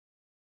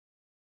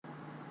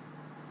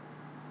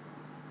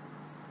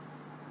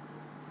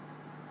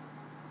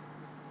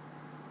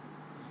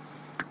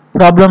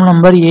Problem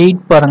number 8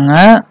 பாருங்க.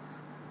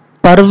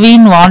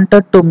 Parveen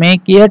wanted to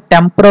make a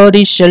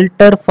temporary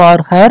shelter for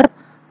her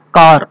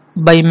car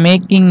by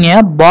making a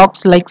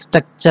box-like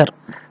structure.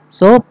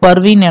 So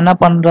Parveen என்ன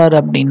பண்றாரு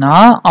அப்படின்னா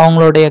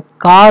அவங்களுடைய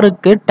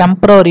காருக்கு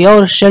டெம்பரரியா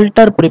ஒரு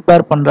ஷெல்டர்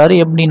ப்ரிப்பேர் பண்றாரு.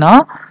 எப்படின்னா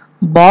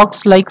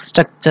பாக்ஸ் லைக்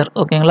ஸ்ட்ரக்சர்.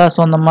 ஓகேங்களா?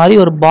 ஸோ அந்த மாதிரி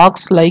ஒரு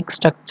பாக்ஸ் லைக்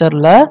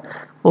ஸ்ட்ரக்சர்ல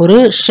ஒரு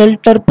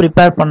ஷெல்டர்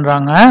ப்ரிப்பேர்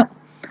பண்றாங்க.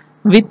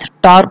 With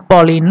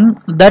tarpaulin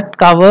that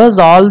covers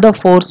all the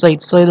four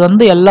sides. So இது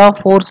வந்து எல்லா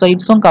four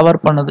sides-உம் கவர்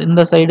பண்ணுது.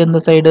 இந்த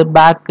சைடு,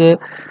 பேக்,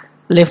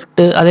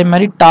 லெஃப்ட், அதே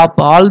மாதிரி top,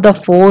 all the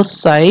four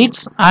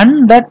sides and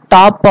the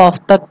top of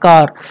the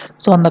car.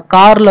 So அந்த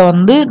கார்ல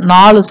வந்து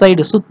 4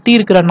 சைடு, சுத்தி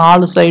இருக்கிற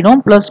 4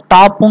 சைடும் பிளஸ்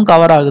டாப்பும்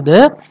கவர் ஆகுது.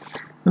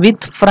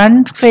 With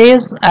front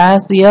face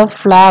as a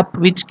flap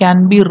which can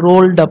be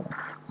rolled up.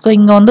 So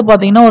இங்கே வந்து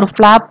பார்த்தீங்கன்னா ஒரு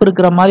ஃப்ளாப்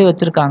இருக்கிற மாதிரி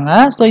வச்சுருக்காங்க.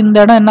 ஸோ இந்த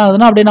இடம் என்ன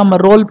ஆகுதுன்னா அப்படியே நம்ம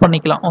ரோல்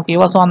பண்ணிக்கலாம்.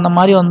 ஓகேவா? ஸோ அந்த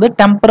மாதிரி வந்து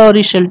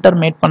டெம்பரரி ஷெல்டர்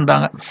மேட்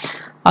பண்ணுறாங்க.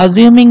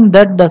 Assuming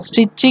that the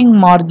stitching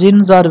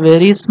margins are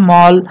very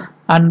small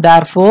and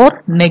therefore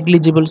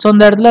negligible. So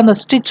இந்த இடத்துல அந்த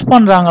ஸ்டிச்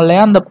பண்ணுறாங்க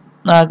இல்லையா, அந்த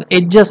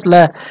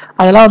எட்ஜஸில்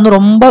அதெல்லாம் வந்து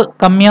ரொம்ப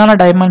கம்மியான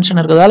டைமென்ஷன்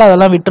இருக்கிறதால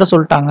அதெல்லாம் விட்டுற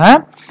சொல்லிட்டாங்க.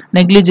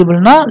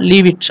 நெக்லிஜிபிள்னா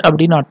லீவ் இட்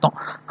அப்படின்னு அர்த்தம்.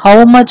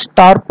 How much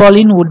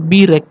tarpaulin would be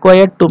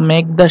required to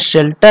make the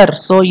shelter.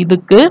 So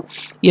இதுக்கு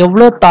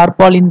எவ்வளோ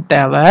டார்பாலின்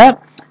தேவை?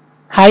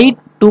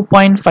 Height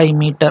 2.5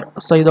 metre.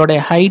 ஸோ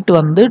இதோடைய ஹைட்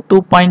வந்து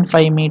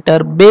 2.5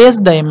 மீட்டர்.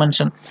 பேஸ்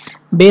டைமென்ஷன்,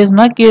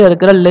 பேஸ்னா கீழே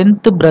இருக்கிற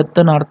லென்த்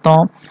பிரெத்துன்னு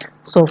அர்த்தம்.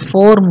 So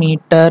 4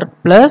 metre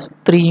plus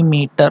 3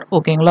 metre.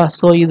 ஓகேங்களா?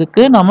 ஸோ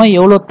இதுக்கு நம்ம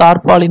எவ்வளோ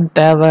டார்பாலின்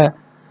தேவை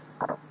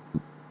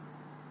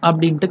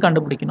அப்படின்ட்டு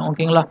கண்டுபிடிக்கணும்.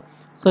 ஓகேங்களா?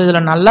 ஸோ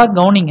இதில் நல்லா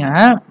கவனிங்க,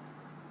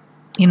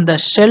 இந்த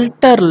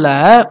ஷெல்டர்ல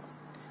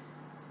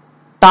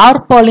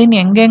டார்பாலின்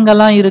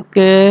எங்கெங்கெல்லாம்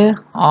இருக்கு?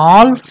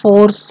 All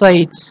 4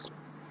 sides.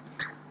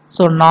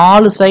 ஸோ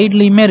 4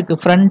 சைட்லையுமே இருக்கு.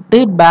 Front,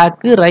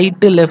 bag,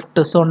 right,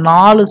 left. So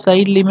 4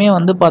 சைட்லையுமே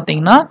வந்து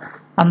பார்த்தீங்கன்னா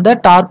அந்த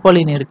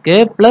டார்பாலின் இருக்கு.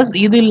 பிளஸ்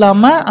இது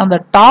இல்லாமல் அந்த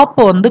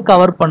டாப்பை வந்து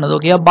கவர் பண்ணுது.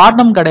 ஓகேவா?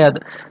 பாட்டம் கிடையாது.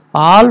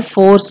 All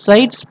 4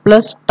 sides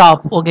plus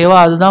top. ஓகேவா?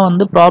 அதுதான்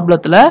வந்து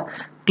ப்ராப்ளத்தில்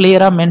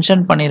கிளியராக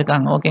மென்ஷன்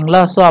பண்ணியிருக்காங்க.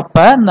 ஓகேங்களா? ஸோ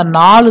அப்போ இந்த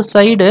 4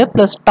 சைடு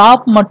பிளஸ்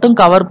டாப் மட்டும்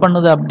கவர்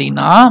பண்ணுது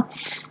அப்படின்னா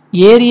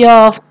ஏரியா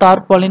ஆஃப்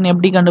டார்பாலின்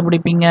எப்படி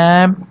கண்டுபிடிப்பீங்க?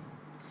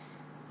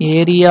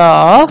 ஏரியா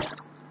ஆஃப்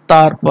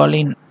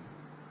டார்பாலின்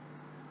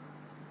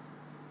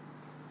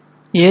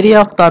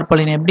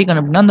எப்படி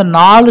கண்டுபிடினா அந்த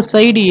 4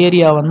 சைடு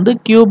ஏரியா வந்து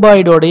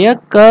கியூபாய்டோடைய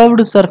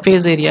கர்வ்டு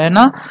சர்ஃபேஸ் ஏரியா.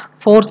 ஏன்னா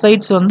 4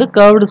 சைட்ஸ் வந்து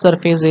கர்வ்டு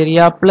சர்ஃபேஸ்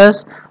ஏரியா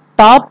பிளஸ்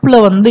டாப்ல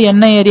வந்து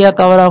என்ன ஏரியா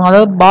கவர் ஆகும்?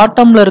 அதாவது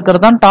பாட்டம்ல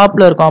இருக்கிறது தான்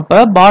டாப்ல இருக்கும்.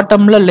 அப்ப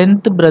பாட்டம்ல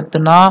லென்த்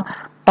பிரெத்னா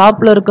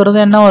டாப்ல இருக்கிறது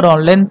என்ன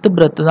வரும்? லென்த்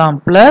பிரெத் தான்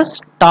பிளஸ்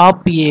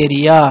டாப்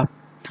ஏரியா.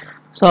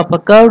 ஸோ அப்போ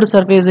கர்வ்டு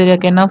சர்ஃபேஸ்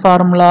ஏரியாக்கு என்ன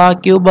formula?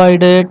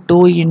 Cuboid 2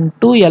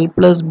 into L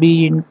plus B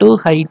into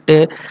height.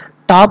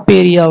 Top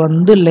area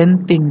வந்து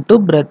length into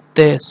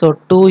breadth. So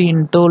 2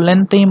 into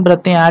லென்த்தையும்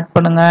பிரெத்தையும் add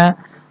பண்ணுங்க.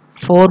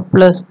 4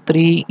 பிளஸ்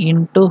 3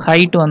 இன்டூ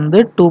ஹைட் வந்து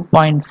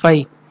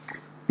 2.5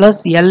 plus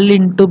L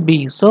into B.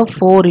 So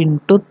 4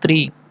 into 3.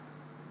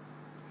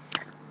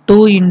 2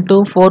 into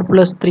 4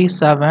 plus 3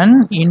 7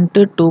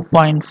 into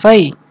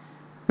 2.5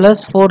 plus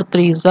 4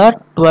 3s are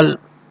 12.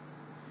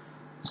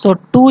 So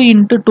 2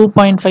 into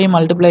 2.5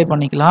 multiply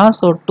பண்ணிக்கலாம்.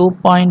 So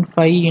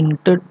 2.5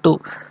 into 2.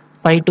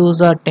 5 2s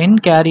are 10,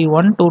 carry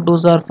 1, 2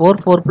 2s are 4,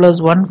 4 plus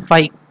 1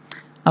 5.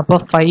 அப்போ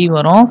 5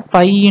 வரும்.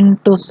 5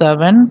 into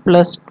 7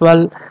 plus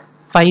 12.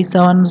 5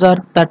 7s are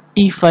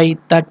 35.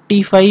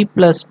 35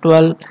 plus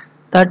 12.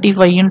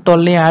 35 and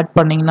 12 add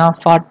பண்ணிங்கன்னா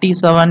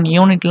 47.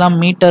 யூனிட்லாம்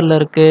மீட்டரில்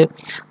இருக்கு.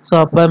 So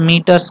அப்போ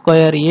metre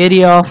square.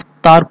 Area of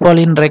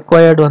tarpaulin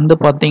required வந்து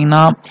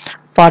பார்த்தீங்கன்னா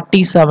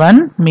 47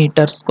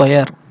 metre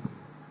square.